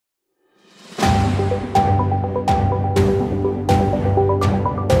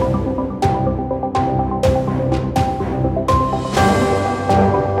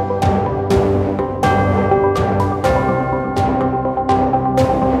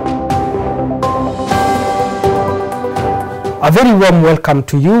A very warm welcome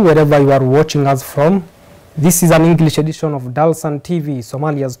to you wherever you are watching us from. This is an English edition of Dalsan TV,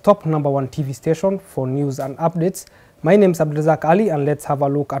 Somalia's top #1 TV station for news and updates. My name is Abdelrazak Ali, and let's have a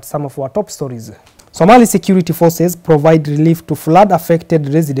look at some of our top stories. Somali security forces provide relief to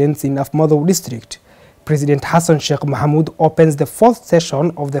flood-affected residents in Afmadow district. President Hassan Sheikh Mohamud opens the 4th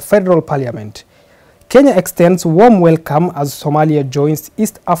session of the federal parliament. Kenya extends warm welcome as Somalia joins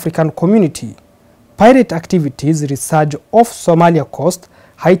East African community. Pirate activities resurge off Somalia coast,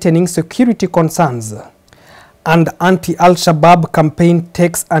 heightening security concerns. And anti-Al-Shabaab campaign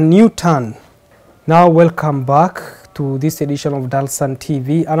takes a new turn. Now welcome back to this edition of Dalsan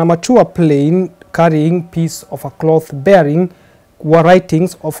TV. An amateur plane carrying piece of a cloth bearing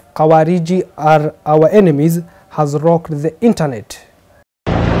writings of Kawariji are our enemies has rocked the internet.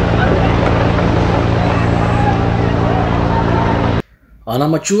 An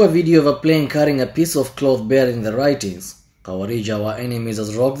amateur video of a plane carrying a piece of cloth bearing the writings, Kawariji our enemies,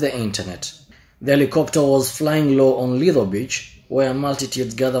 has rocked the internet. The helicopter was flying low on Lido Beach, where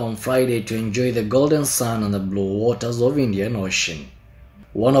multitudes gather on Friday to enjoy the golden sun and the blue waters of Indian Ocean.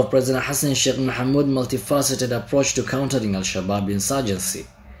 One of President Hassan Sheikh Mohamud's multifaceted approach to countering Al-Shabaab insurgency,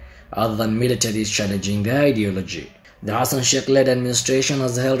 other than military, is challenging the ideology. The Hassan Sheikh-led administration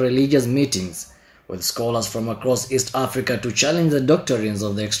has held religious meetings with scholars from across East Africa to challenge the doctrines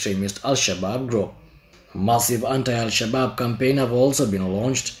of the extremist Al-Shabaab group. Massive anti-Al-Shabaab campaigns have also been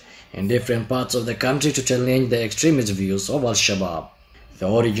launched in different parts of the country to challenge the extremist views of Al-Shabaab. The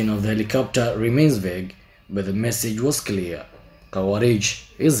origin of the helicopter remains vague, but the message was clear: Kawarij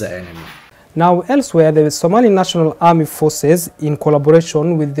is the enemy. Now elsewhere, the Somali National Army Forces, in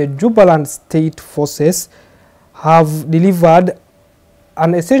collaboration with the Jubaland State Forces, have delivered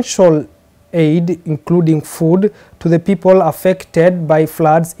an essential aid, including food, to the people affected by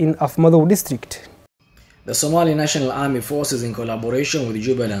floods in Afmadow district. The Somali National Army Forces, in collaboration with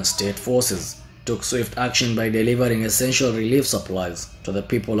Jubaland State Forces, took swift action by delivering essential relief supplies to the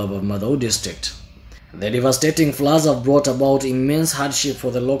people of Afmadow district. The devastating floods have brought about immense hardship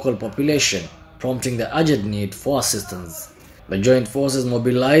for the local population, prompting the urgent need for assistance. The joint forces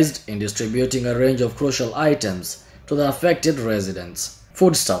mobilized in distributing a range of crucial items to the affected residents.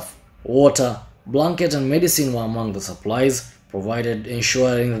 Foodstuff, water, blanket and medicine were among the supplies provided,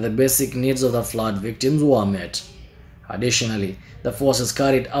 ensuring that the basic needs of the flood victims were met. Additionally, the forces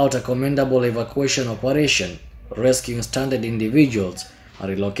carried out a commendable evacuation operation, rescuing stranded individuals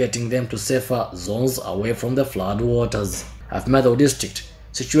and relocating them to safer zones away from the flood waters. Afmadow district,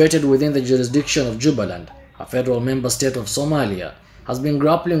 situated within the jurisdiction of Jubaland, a federal member state of Somalia, has been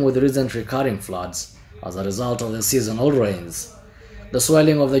grappling with recent recurring floods as a result of the seasonal rains. The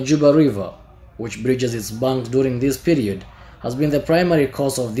swelling of the Juba River, which bridges its banks during this period, has been the primary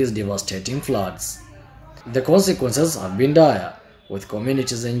cause of these devastating floods. The consequences have been dire, with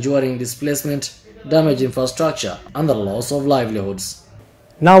communities enduring displacement, damaged infrastructure, and the loss of livelihoods.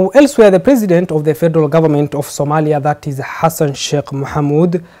 Now elsewhere, the president of the federal government of Somalia, that is Hassan Sheikh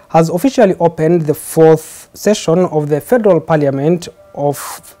Mohamud, has officially opened the 4th session of the federal parliament of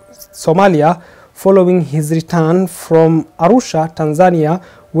Somalia following his return from Arusha, Tanzania,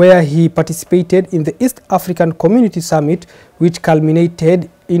 where he participated in the East African Community Summit, which culminated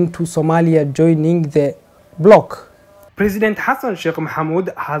into Somalia joining the bloc. President Hassan Sheikh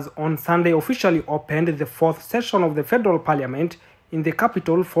Mohamud has on Sunday officially opened the 4th session of the federal parliament in the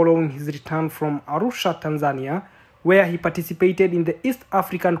capital following his return from Arusha, Tanzania, where he participated in the East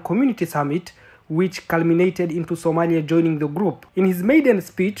African Community Summit, which culminated into Somalia joining the group. In his maiden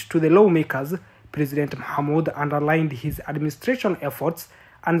speech to the lawmakers, President Mohamud underlined his administration efforts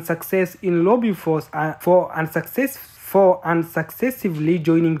and success in lobbying for successively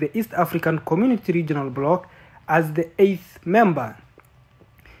joining the East African Community Regional Bloc as the 8th member.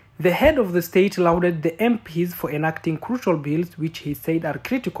 The head of the state lauded the MPs for enacting crucial bills which he said are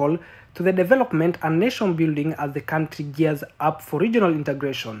critical to the development and nation building as the country gears up for regional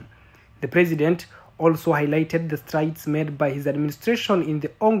integration. The president also highlighted the strides made by his administration in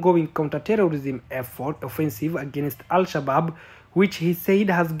the ongoing counter-terrorism offensive against Al-Shabaab, which he said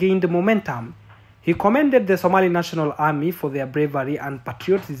has gained momentum. He commended the Somali National Army for their bravery and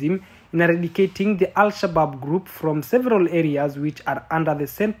patriotism in eradicating the Al-Shabaab group from several areas which are under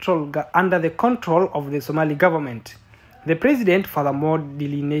the control of the Somali government. The president furthermore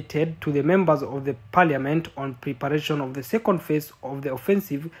delineated to the members of the parliament on preparation of the second phase of the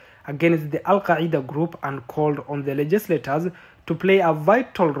offensive against the Al-Qaeda group and called on the legislators to play a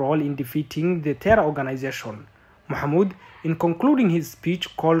vital role in defeating the terror organization. Mohamud, in concluding his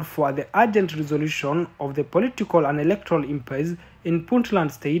speech, called for the urgent resolution of the political and electoral impasse in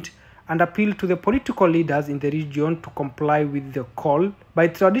Puntland state and appealed to the political leaders in the region to comply with the call by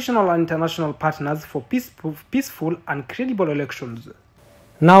traditional and international partners for peaceful and credible elections.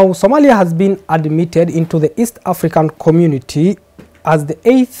 Now, Somalia has been admitted into the East African Community as the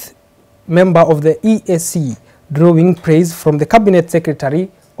 8th member of the EAC, drawing praise from the Cabinet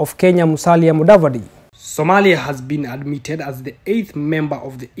Secretary of Kenya, Musalia Mudavadi. Somalia has been admitted as the 8th member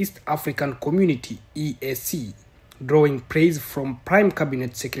of the East African Community, EAC, drawing praise from Prime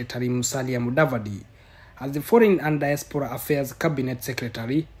Cabinet Secretary Musalia Mudavadi. As the Foreign and Diaspora Affairs Cabinet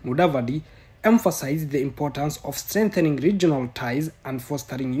Secretary, Mudavadi emphasized the importance of strengthening regional ties and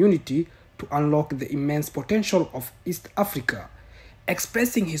fostering unity to unlock the immense potential of East Africa.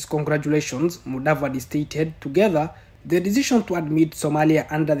 Expressing his congratulations, Mudavadi stated, "Together, the decision to admit Somalia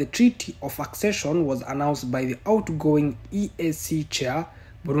under the Treaty of Accession was announced by the outgoing EAC chair,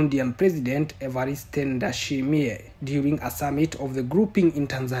 Burundian President Evariste Ndayishimiye, during a summit of the grouping in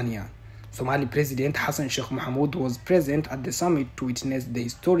Tanzania." Somali President Hassan Sheikh Mohamud was present at the summit to witness the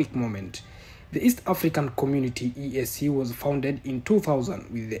historic moment. The East African Community EAC was founded in 2000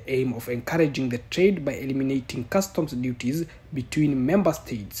 with the aim of encouraging the trade by eliminating customs duties between member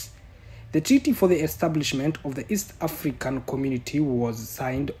states. The treaty for the establishment of the East African Community was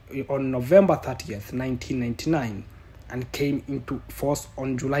signed on November 30th, 1999 and came into force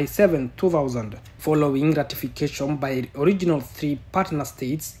on July 7, 2000, following ratification by the original 3 partner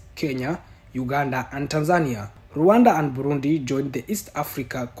states, Kenya, Uganda and Tanzania. Rwanda and Burundi joined the East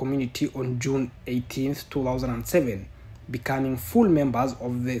Africa Community on June 18, 2007, becoming full members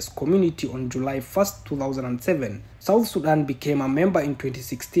of this community on July 1, 2007. South Sudan became a member in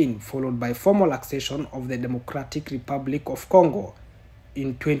 2016, followed by formal accession of the Democratic Republic of Congo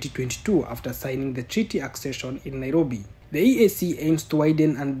in 2022 after signing the treaty accession in Nairobi. The EAC aims to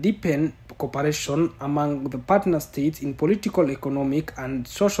widen and deepen cooperation among the partner states in political, economic and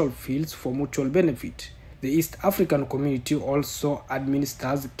social fields for mutual benefit. The East African Community also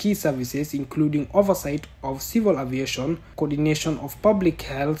administers key services including oversight of civil aviation, coordination of public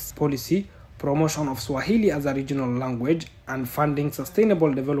health policy, promotion of Swahili as a regional language, and funding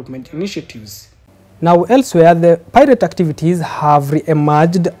sustainable development initiatives. Now elsewhere, the pirate activities have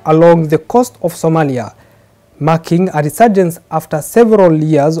re-emerged along the coast of Somalia, marking a resurgence after several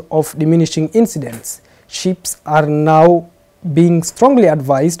years of diminishing incidents. Ships are now being strongly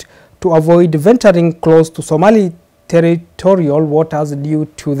advised to avoid venturing close to Somali territorial waters due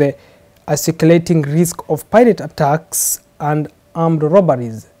to the escalating risk of pirate attacks and armed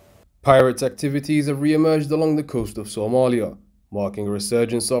robberies. Pirate activities have re-emerged along the coast of Somalia, marking a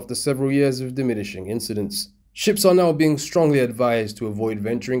resurgence after several years of diminishing incidents. Ships are now being strongly advised to avoid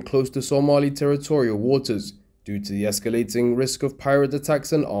venturing close to Somali territorial waters due to the escalating risk of pirate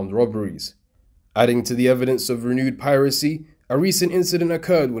attacks and armed robberies. Adding to the evidence of renewed piracy, a recent incident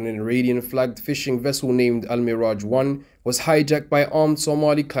occurred when an Iranian-flagged fishing vessel named Al Miraj 1 was hijacked by armed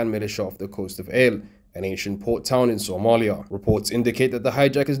Somali clan militia off the coast of Ail, an ancient port town in Somalia. Reports indicate that the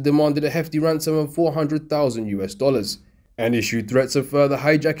hijackers demanded a hefty ransom of $400,000 and issued threats of further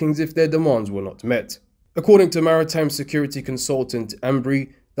hijackings if their demands were not met. According to maritime security consultant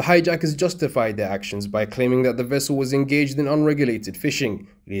Ambry, the hijackers justified their actions by claiming that the vessel was engaged in unregulated fishing,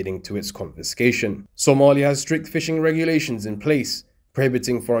 leading to its confiscation. Somalia has strict fishing regulations in place,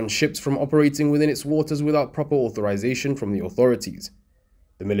 prohibiting foreign ships from operating within its waters without proper authorization from the authorities.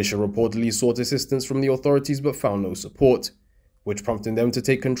 The militia reportedly sought assistance from the authorities but found no support, which prompted them to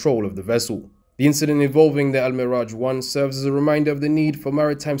take control of the vessel. The incident involving the Al Miraj 1 serves as a reminder of the need for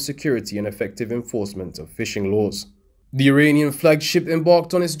maritime security and effective enforcement of fishing laws. The Iranian flagship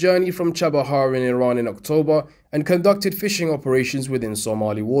embarked on its journey from Chabahar in Iran in October and conducted fishing operations within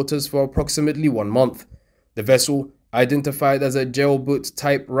Somali waters for approximately 1 month. The vessel, identified as a Jelboot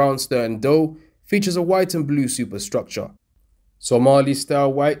type round stern dough, features a white and blue superstructure,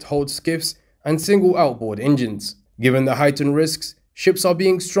 Somali-style white hulled skiffs, and single outboard engines. Given the heightened risks, ships are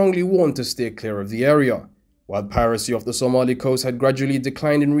being strongly warned to steer clear of the area. While piracy off the Somali coast had gradually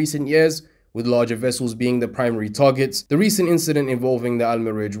declined in recent years, with larger vessels being the primary targets, the recent incident involving the Al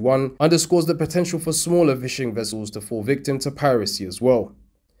Miraj 1 underscores the potential for smaller fishing vessels to fall victim to piracy as well.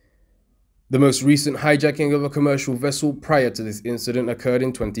 The most recent hijacking of a commercial vessel prior to this incident occurred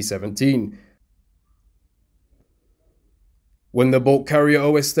in 2017, when the bulk carrier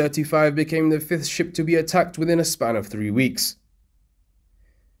OS-35 became the 5th ship to be attacked within a span of 3 weeks.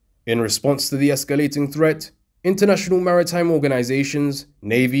 In response to the escalating threat, international maritime organizations,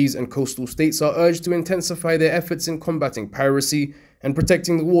 navies, and coastal states are urged to intensify their efforts in combating piracy and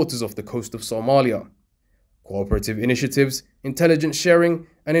protecting the waters off the coast of Somalia. Cooperative initiatives, intelligence sharing,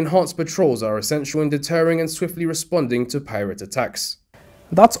 and enhanced patrols are essential in deterring and swiftly responding to pirate attacks.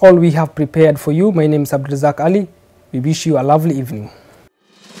 That's all we have prepared for you. My name is Abdulrazak Ali. We wish you a lovely evening.